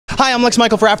Hi, I'm Lex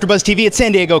Michael for AfterBuzz TV at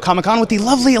San Diego Comic-Con with the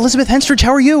lovely Elizabeth Henstridge.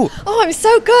 How are you? Oh, I'm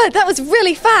so good. That was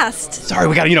really fast. Sorry,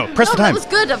 we gotta, press the time. That was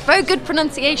good. Very good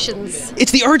pronunciations.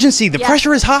 It's the urgency. The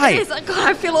pressure is high. It is. God,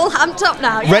 I feel all amped up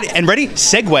now. Ready?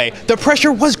 Segue. The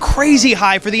pressure was crazy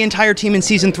high for the entire team in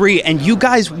Season 3, and you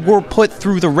guys were put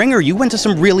through the ringer. You went to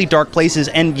some really dark places,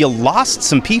 and you lost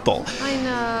some people. I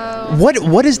know.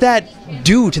 What does that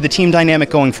do to the team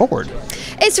dynamic going forward?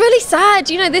 It's really sad.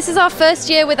 This is our first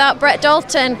year without Brett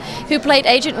Dalton, who played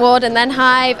Agent Ward and then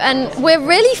Hive, and we're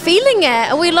really feeling it.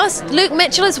 And we lost Luke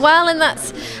Mitchell as well, and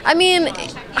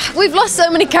we've lost so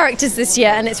many characters this year,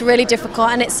 and it's really difficult.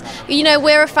 And it's,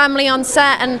 we're a family on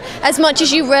set, and as much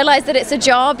as you realize that it's a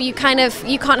job, you can't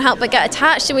help but get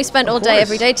attached, and we spend all day,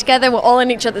 every day together. We're all in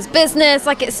each other's business.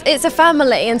 Like it's a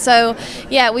family, and so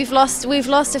yeah, we've lost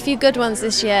a few good ones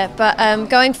this year. But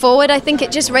going forward, I think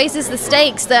it just raises the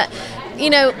stakes that,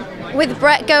 with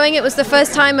Brett going, it was the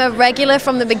first time a regular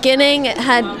from the beginning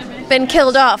had been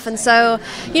killed off, and so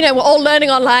we're all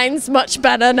learning our lines much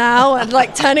better now and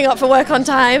turning up for work on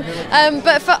time.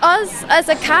 But for us as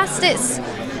a cast, it's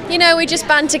we just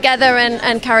band together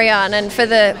and carry on. And for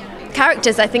the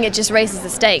characters, I think it just raises the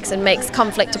stakes and makes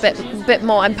conflict a bit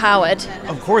more empowered.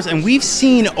 Of course, and we've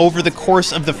seen over the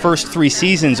course of the first 3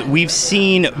 seasons, we've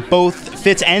seen both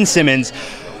Fitz and Simmons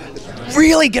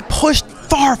really get pushed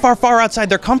far outside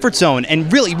their comfort zone,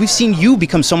 and really we've seen you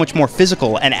become so much more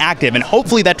physical and active, and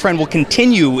hopefully that trend will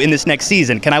continue in this next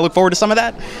season. Can I look forward to some of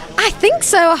that? I think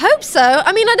so. I hope so.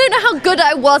 I don't know how good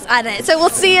I was at it, so we'll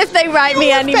see if they write me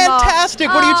anymore. Fantastic.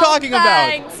 What are you talking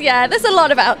about? Yeah, there's a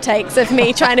lot of outtakes of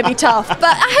me trying to be tough, but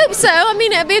I hope so.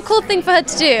 It'd be a cool thing for her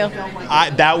to do.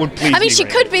 That would please me. She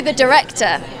could be the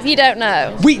director. You don't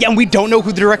know. We don't know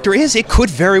who the director is. It could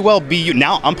very well be you.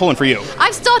 Now I'm pulling for you.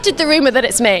 I've started the rumor that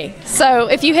it's me, so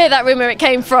if you hear that rumor, it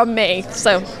came from me.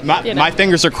 So my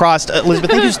fingers are crossed. Elizabeth,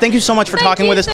 thank you so much for talking with us.